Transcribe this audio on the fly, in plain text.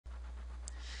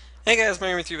Hey guys,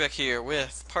 Mario3 back here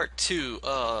with part 2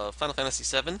 of Final Fantasy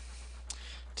VII.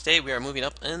 Today we are moving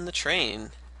up in the train.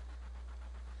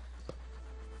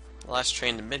 Last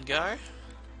train to Midgar.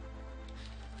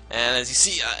 And as you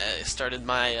see, I started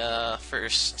my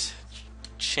first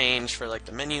change for like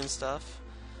the menu and stuff.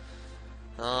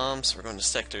 So we're going to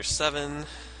Sector 7.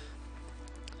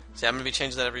 So yeah, I'm going to be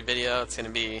changing that every video. It's going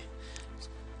to be,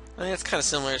 I think it's kind of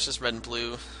similar, it's just red and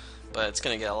blue. But it's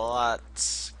going to get a lot,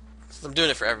 I'm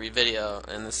doing it for every video,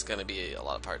 and this is going to be a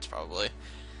lot of parts probably.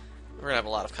 We're going to have a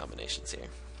lot of combinations here.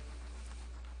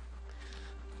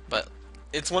 But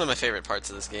it's one of my favorite parts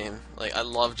of this game. Like, I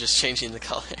love just changing the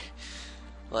color.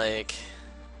 Like,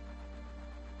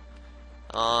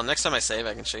 next time I save,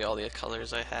 I can show you all the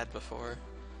colors I had before.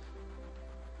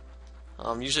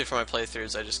 Usually for my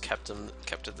playthroughs, I just kept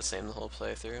it the same the whole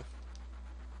playthrough.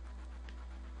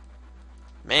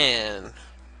 Man,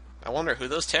 I wonder who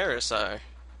those terrorists are.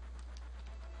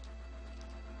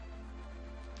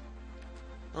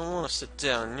 I don't want to sit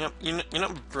down. You're not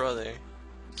my brother.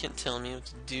 You can't tell me what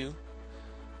to do.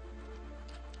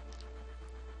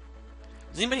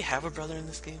 Does anybody have a brother in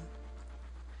this game?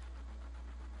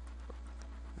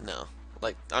 No.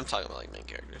 Like, I'm talking about like main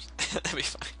characters. That'd be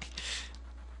fine.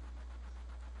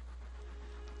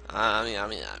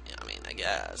 I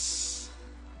guess.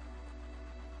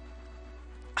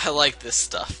 I like this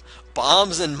stuff.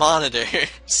 Bombs and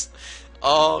monitors.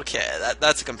 Okay,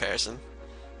 that's a comparison.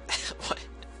 What?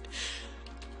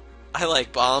 I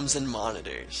like bombs and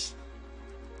monitors.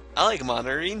 I like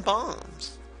monitoring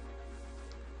bombs.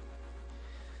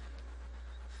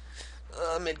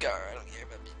 Midgar, I don't care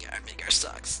about Midgar. Midgar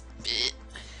sucks. Bleh.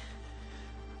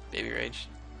 Baby rage.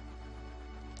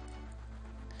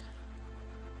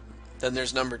 Then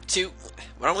there's number 2.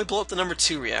 Why don't we blow up the number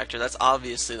 2 reactor? That's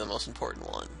obviously the most important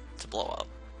one to blow up.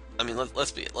 I mean,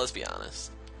 let's be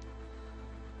honest.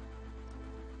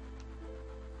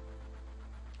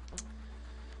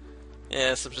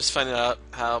 Yeah, so I'm just finding out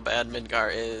how bad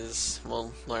Midgar is.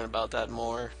 We'll learn about that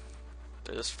more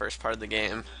through this first part of the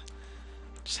game.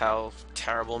 Just how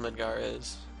terrible Midgar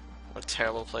is. What a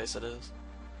terrible place it is.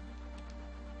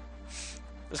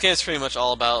 This game's pretty much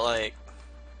all about, like,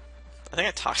 I think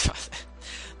I talked about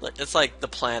it. It's like the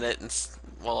planet, and,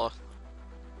 well,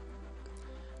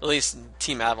 at least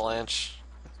Team Avalanche,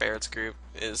 Barrett's group,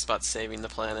 is about saving the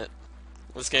planet.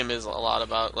 This game is a lot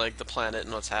about, like, the planet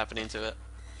and what's happening to it.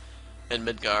 And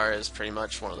Midgar is pretty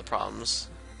much one of the problems.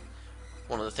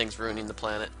 One of the things ruining the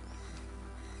planet.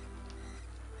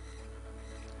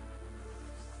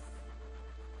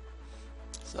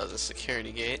 So that was a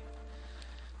security gate.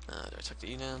 Do I talk to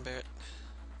you now, Barrett?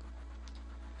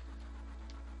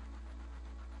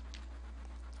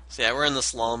 So yeah, we're in the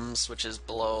slums, which is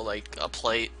below like a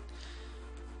plate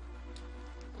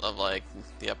of like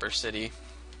the upper city.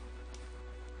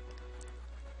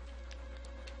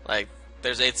 Like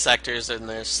there's 8 sectors and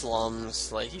there's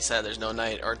slums. Like he said, there's no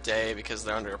night or day because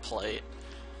they're under a plate.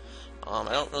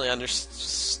 I don't really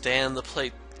understand the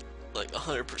plate like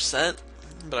 100%,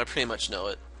 but I pretty much know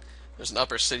it. There's an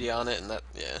upper city on it, and that,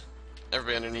 yeah,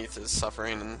 everybody underneath is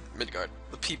suffering in Midgard.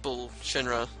 The people,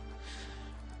 Shinra,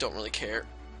 don't really care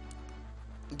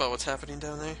about what's happening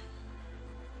down there.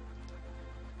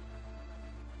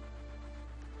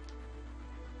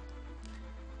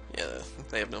 Yeah,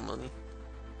 they have no money.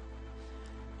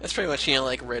 It's pretty much, you know,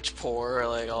 like rich, poor,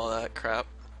 like all that crap.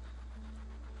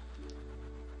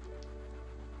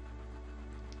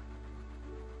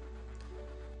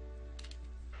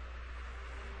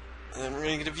 And then we're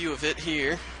gonna get a view of it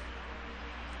here.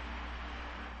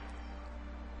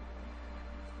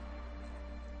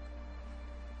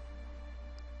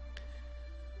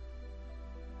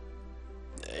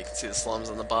 Yeah, you can see the slums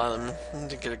on the bottom.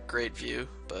 Didn't get a great view,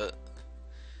 but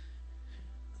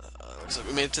looks like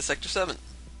we made it to Sector 7.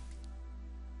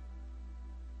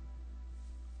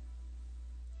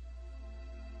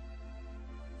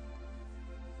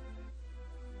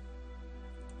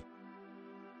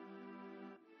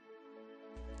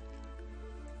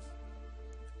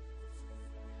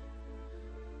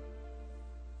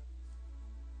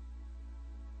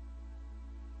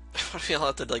 What if you all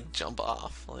have to like jump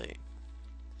off? Like,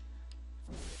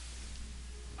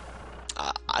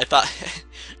 I thought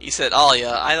he said, "Oh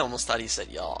yeah." I almost thought he said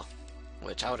 "y'all,"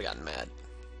 which I would have gotten mad.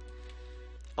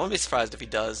 I wouldn't be surprised if he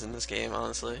does in this game,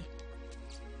 honestly.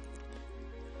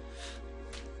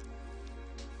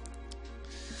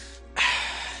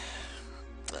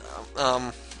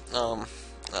 Um, um,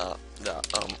 no,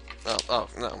 oh,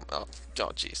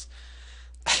 jeez.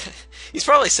 He's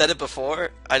probably said it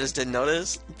before. I just didn't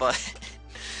notice. But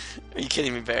are you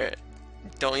kidding me, Barrett?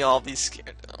 Don't y'all be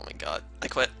scared? Oh my god, I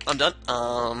quit. I'm done.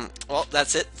 Well,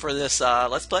 that's it for this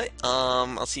Let's Play.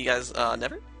 I'll see you guys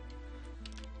never.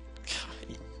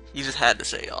 You just had to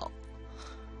say y'all.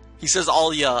 He says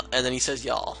all ya, and then he says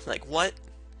y'all. Like, what?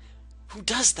 Who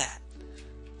does that?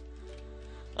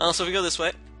 So if we go this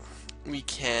way, we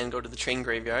can go to the train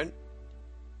graveyard,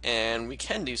 and we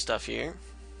can do stuff here,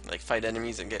 like fight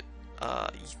enemies and get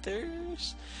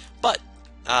ethers. But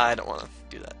I don't want to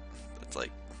do that. It's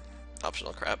like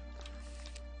optional crap.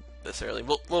 This early.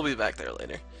 We'll be back there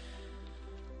later.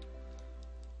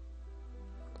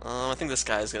 I think this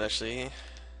guy's gonna actually.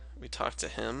 We talk to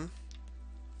him.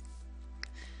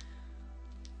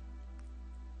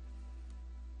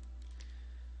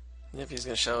 Yep, he's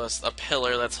gonna show us a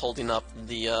pillar that's holding up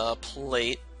the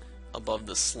plate above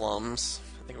the slums.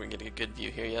 I think we're getting a good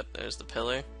view here. Yep, there's the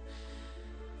pillar,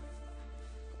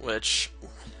 which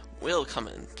will come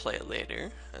and play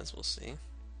later, as we'll see.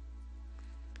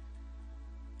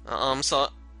 So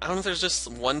I don't know if there's just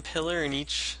one pillar in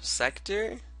each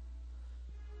sector,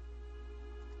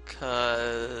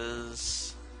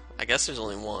 cause I guess there's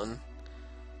only one,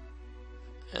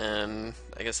 and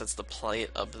I guess that's the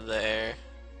plate up there.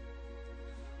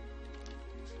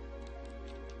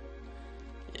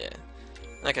 Yeah.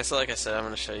 Like I said, I'm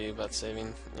gonna show you about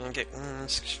saving.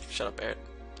 Shut up, Barrett.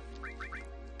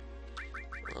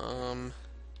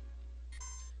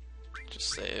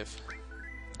 Just save.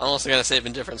 I'm also gonna save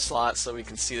in different slots so we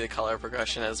can see the color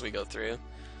progression as we go through.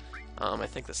 I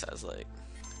think this has like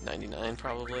 99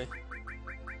 probably.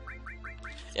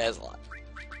 Yeah, it's a lot.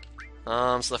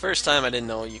 So the first time I didn't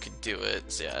know you could do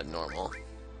it, so yeah, normal.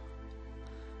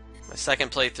 My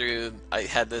second playthrough, I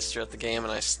had this throughout the game,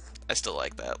 and I still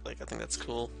like that. Like, I think that's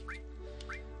cool.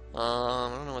 I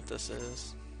don't know what this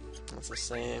is. It's the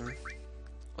same.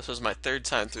 This was my third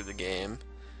time through the game,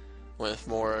 with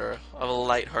more of a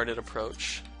lighthearted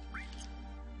approach.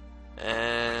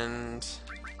 And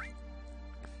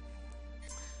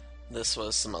this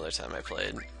was some other time I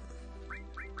played.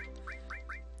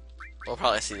 We'll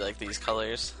probably see like these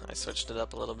colors. I switched it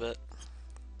up a little bit.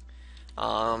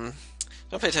 Don't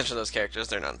pay attention to those characters,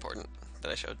 they're not important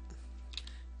that I showed.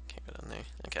 Can't go down there.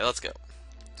 Okay, let's go.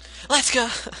 Let's go!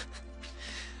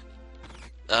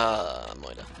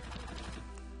 Moida.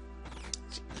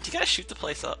 Do you gotta shoot the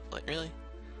place up? Like, really?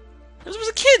 There was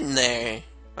a kid in there!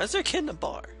 Why is there a kid in a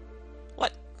bar?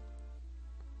 What?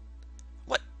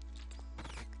 What?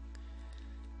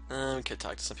 We could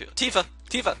talk to some people. Tifa!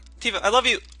 Tifa! Tifa! I love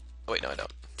you! Oh, wait, no, I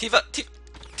don't. Tifa! Tifa!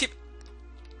 Tifa!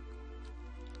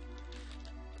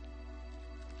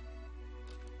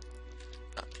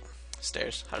 Oh.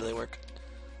 Stairs. How do they work?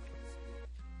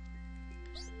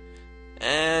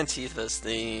 And Tifa's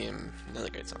theme. Another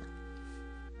great song.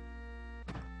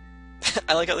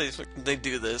 I like how they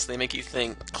do this. They make you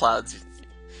think Cloud's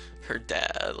her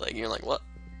dad. Like, you're like, what?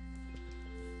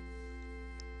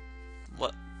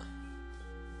 What?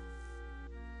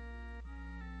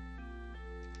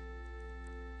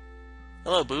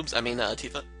 Hello, boobs. I mean,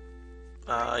 Tifa.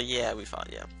 Yeah, we fought,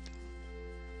 yeah.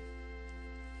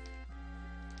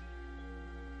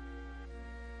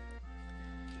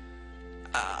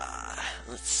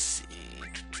 Let's see.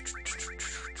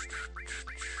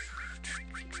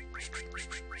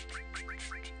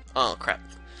 Oh, crap.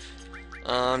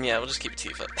 Yeah, we'll just keep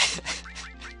Tifa.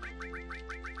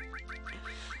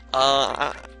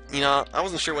 You know, I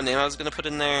wasn't sure what name I was gonna put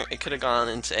in there. It could have gone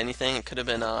into anything. It could have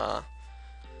been,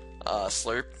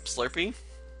 Slurpee.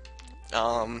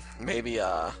 Maybe,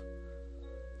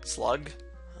 Slug.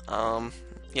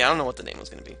 Yeah, I don't know what the name was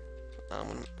gonna be. What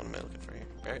am I looking for here?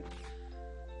 Barrett?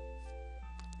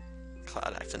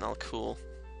 Cloud acting all cool.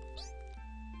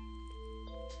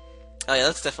 Oh yeah,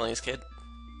 that's definitely his kid.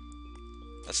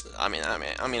 That's, I mean,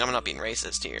 I'm not being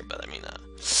racist here, but I mean,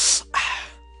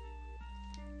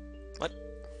 what?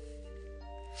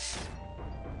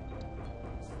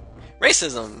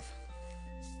 Racism!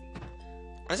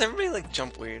 Why does everybody, like,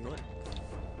 jump weird? What?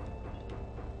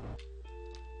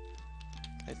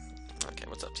 Okay,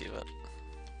 what's up to you, Why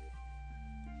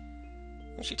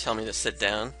don't you tell me to sit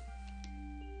down?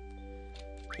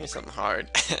 Give me something hard.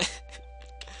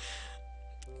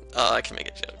 Oh, I can make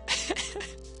a joke.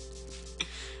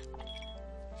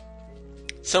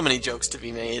 So many jokes to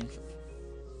be made.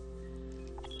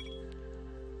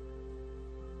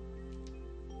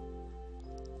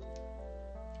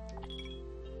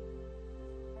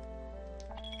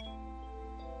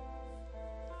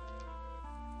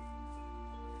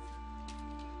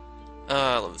 Oh,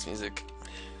 I love this music.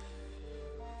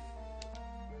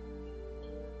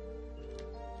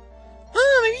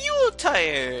 Maybe you look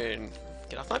tired.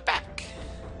 Get off my back.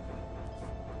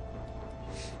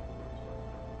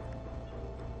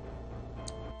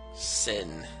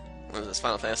 Sin. What is this,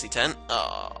 Final Fantasy X?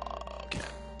 Oh, okay.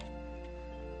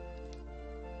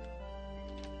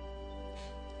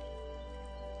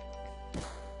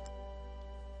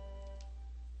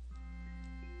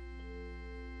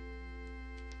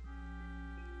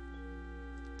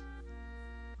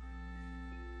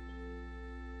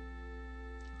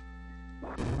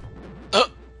 Oh!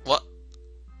 What?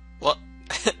 What?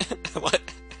 What?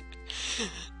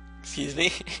 Excuse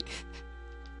me?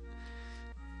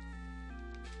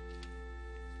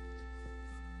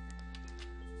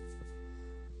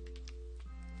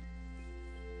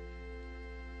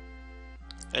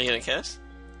 Are you gonna kiss?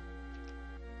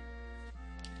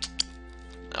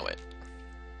 No, wait.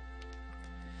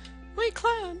 Wait,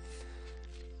 Cloud.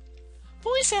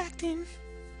 Voice acting.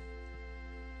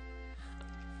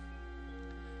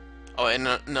 Oh, wait,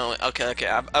 no, okay.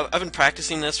 I've been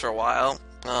practicing this for a while.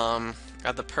 I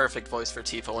have the perfect voice for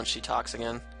Tifa when she talks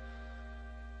again.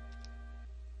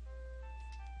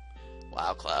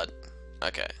 Wow, Cloud.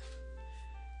 Okay.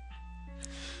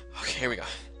 Okay, here we go.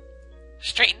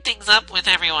 Straighten things up with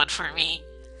everyone for me.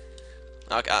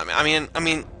 Okay, I've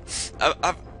been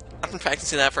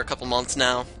practicing that for a couple months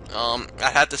now. I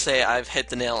have to say I've hit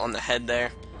the nail on the head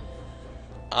there.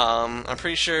 I'm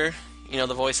pretty sure, you know,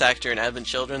 the voice actor in Advent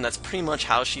Children, that's pretty much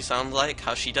how she sounds like,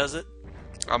 how she does it.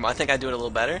 I think I do it a little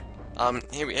better.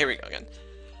 Here we go again.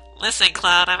 Listen,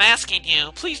 Cloud, I'm asking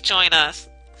you. Please join us.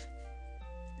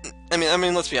 I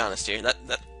mean, let's be honest here.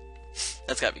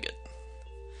 That's gotta be good.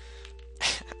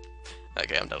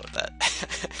 Okay, I'm done with that.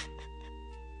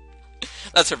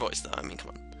 That's her voice, though. I mean,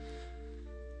 come on.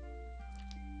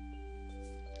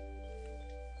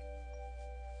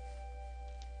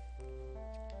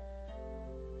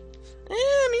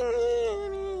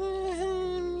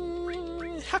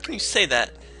 How can you say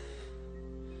that?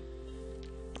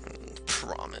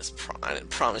 I didn't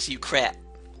promise you crap.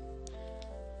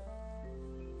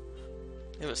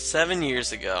 It was 7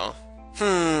 years ago.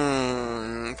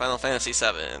 Final Fantasy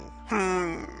VII.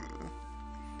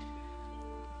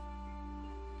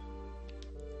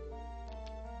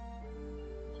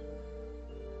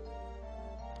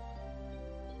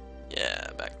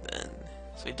 Yeah, back then.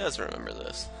 So he does remember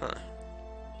this, huh?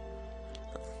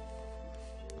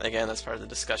 Again, that's part of the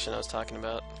discussion I was talking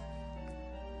about.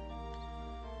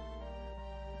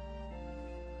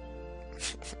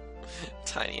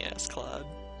 Tiny ass Claude.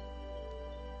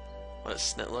 What a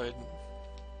snitlord.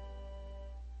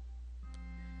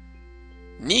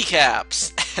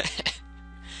 Kneecaps!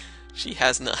 She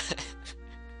has none.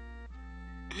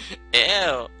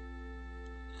 Ew!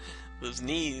 Those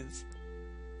knees.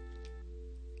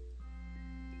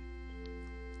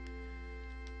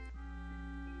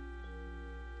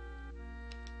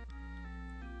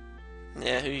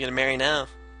 Yeah, who are you gonna marry now?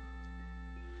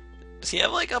 Does he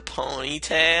have like a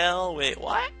ponytail? Wait,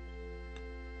 what?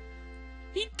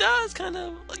 He does kind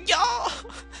of. Y'all!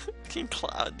 Fucking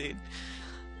Cloud, dude.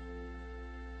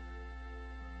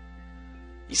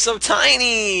 He's so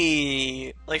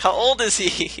tiny! Like, how old is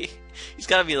he? He's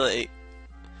gotta be like.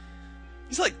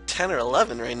 He's like 10 or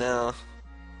 11 right now.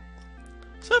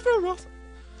 Sephiroth!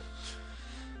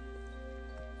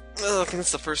 Oh, I think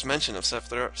that's the first mention of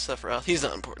Sephiroth. He's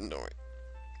not important, don't worry.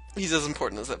 He's as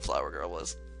important as that flower girl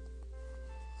was.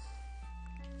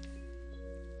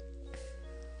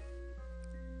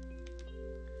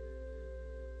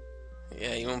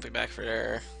 Yeah, he won't be back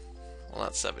for, well,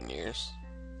 not 7 years.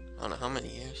 I don't know how many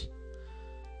years.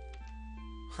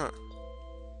 Huh.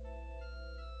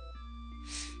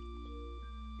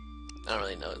 I don't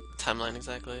really know the timeline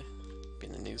exactly. Be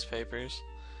in the newspapers.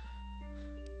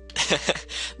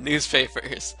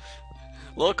 Newspapers.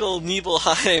 Local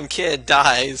Nibelheim kid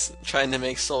dies trying to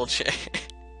make Soul Chair.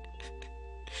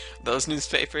 Those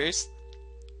newspapers?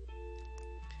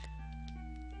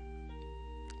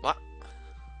 What?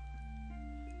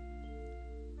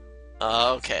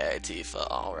 Okay, Tifa,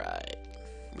 alright.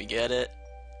 We get it.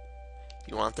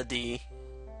 You want the D.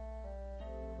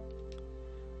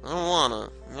 I don't wanna.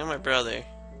 You're my brother.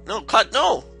 No, Cloud,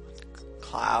 no!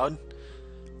 Cloud.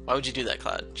 Why would you do that,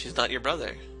 Cloud? She's not your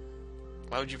brother.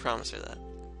 Why would you promise her that?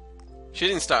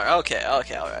 Shooting star. Okay,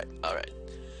 alright.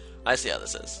 I see how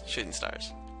this is. Shooting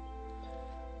stars.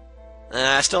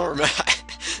 I still don't remember.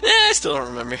 I still don't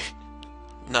remember.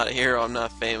 I'm not a hero, I'm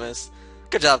not famous.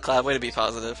 Good job, Cloud. Way to be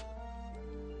positive.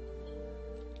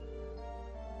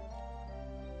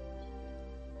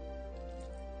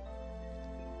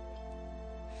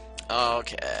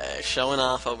 Okay, showing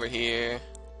off over here.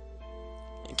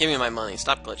 Give me my money.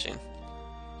 Stop glitching.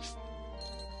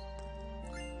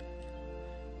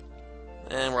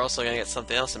 And we're also gonna get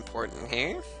something else important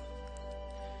here.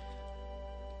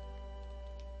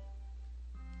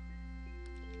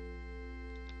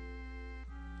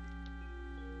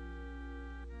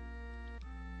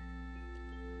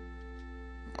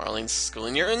 Arlene's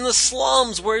schooling. You're in the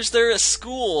slums! Where's there a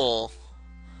school?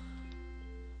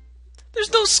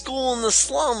 There's no school in the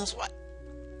slums! What?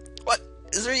 What?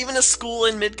 Is there even a school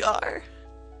in Midgar?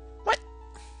 What?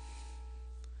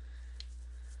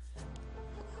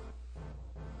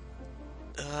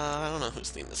 I don't know whose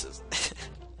theme this is.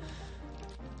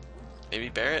 Maybe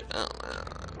Barrett? I don't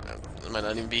know. It might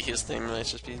not even be his theme, it might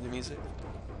just be the music.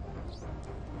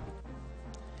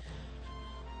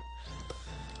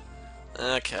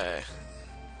 Okay.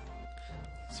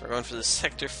 So we're going for the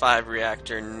Sector 5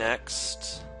 reactor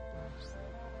next.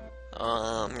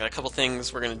 Got a couple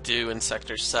things we're going to do in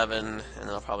Sector 7, and then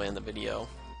I'll probably end the video.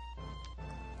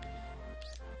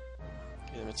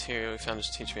 The materia we found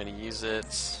just teach me how to use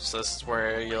it. So this is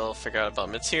where you'll figure out about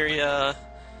materia.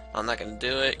 I'm not going to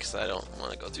do it because I don't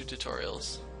want to go through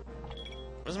tutorials.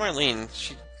 Where's Marlene? Is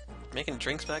she making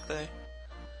drinks back there?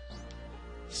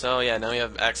 So yeah, now we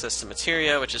have access to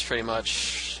materia, which is pretty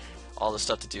much all the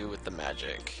stuff to do with the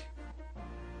magic.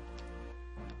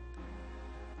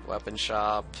 Weapon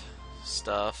shop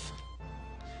stuff.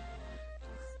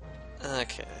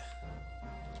 Okay.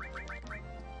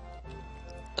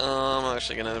 I'm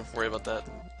actually gonna worry about that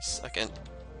in a second.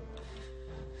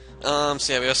 So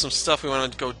yeah, we have some stuff we want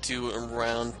to go do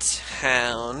around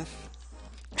town.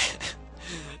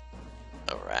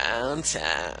 Around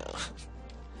town.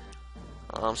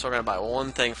 So we're gonna buy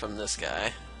one thing from this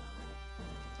guy.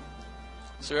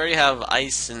 So we already have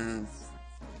ice and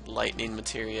lightning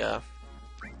materia.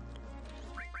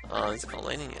 Is it called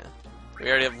lightning? Yeah. We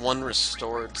already have one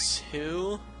restore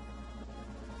too.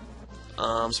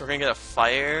 So we're gonna get a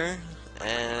fire,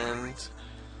 and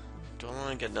don't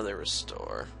want to get another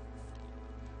restore.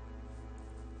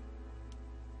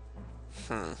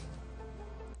 I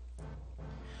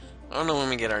don't know when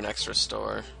we get our next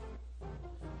restore.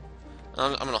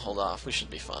 I'm gonna hold off. We should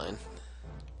be fine.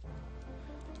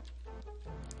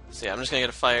 So yeah, I'm just gonna get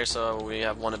a fire, so we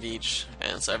have one of each,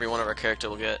 and so every one of our character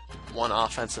will get one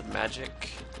offensive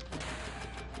magic.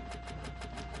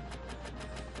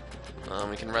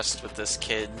 We can rest with this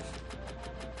kid.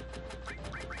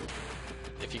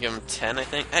 If you give him 10, I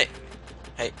think. Hey!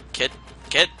 Hey, kid!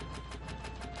 Kid!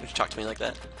 Don't you talk to me like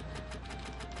that?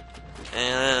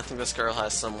 And I think this girl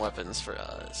has some weapons for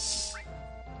us.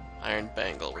 Iron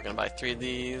bangle. We're gonna buy 3 of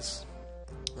these.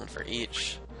 One for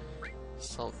each.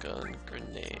 Assault gun,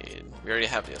 grenade. We already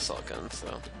have the assault gun,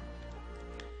 so.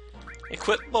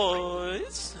 Equip,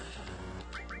 boys!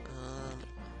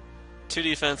 2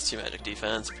 defense, 2 magic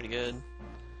defense. Pretty good.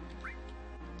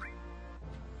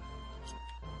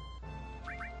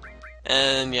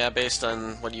 And yeah, based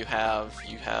on what you have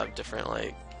different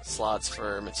like slots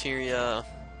for materia,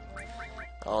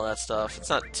 all that stuff. It's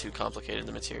not too complicated,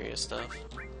 the materia stuff.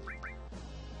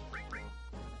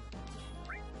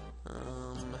 I'm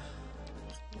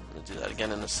gonna do that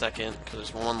again in a second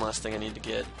because there's one last thing I need to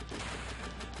get.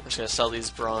 I'm just gonna sell these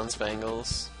bronze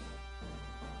bangles.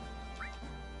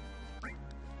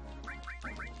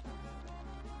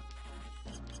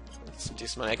 That's some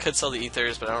decent money. I could sell the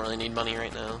ethers, but I don't really need money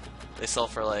right now. They sell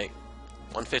for like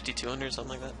 150, 200,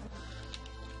 something like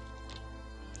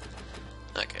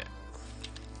that. Okay.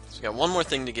 So we got one more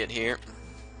thing to get here.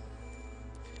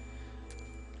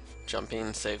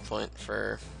 Jumping save point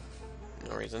for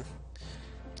no reason.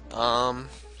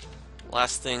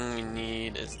 Last thing we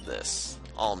need is this.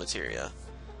 All materia.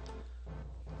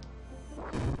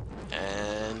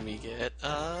 And we get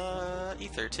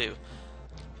ether too.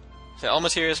 So all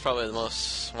materia is probably one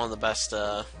of the best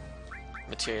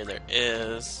materia there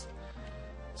is.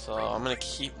 So I'm gonna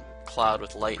keep Cloud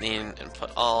with lightning and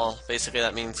put all. Basically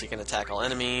that means you can attack all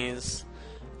enemies.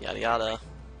 Yada yada.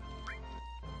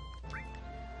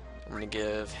 I'm gonna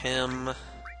give him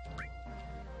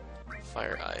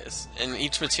fire eyes. And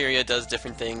each materia does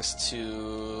different things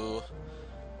to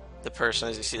the person.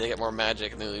 As you see, they get more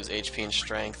magic and they lose HP and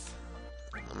strength.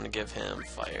 I'm gonna give him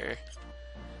fire.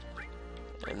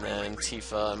 And then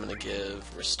Tifa, I'm gonna give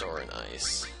restore and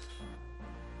ice.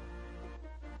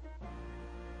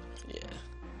 Yeah.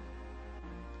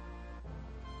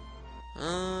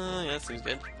 Yeah, that seems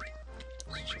good.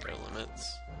 Let's check our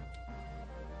limits.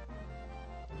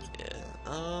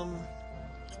 Yeah,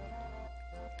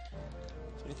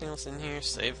 is anything else in here?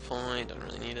 Save point, don't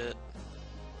really need it.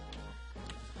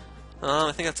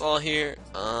 I think that's all here.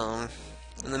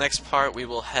 In the next part, we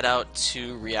will head out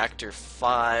to Reactor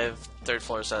 5. 3rd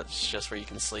floor, so that's just where you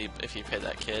can sleep if you pay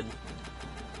that kid.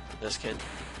 This kid.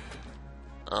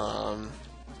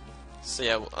 So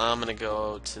yeah, I'm gonna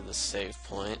go to the save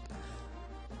point.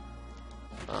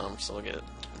 So we'll get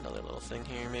another little thing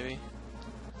here, maybe.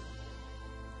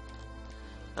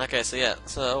 Okay, so yeah,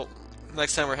 so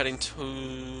next time we're heading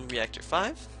to Reactor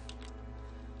 5.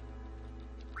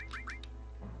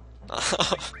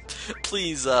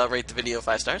 Please rate the video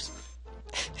 5 stars.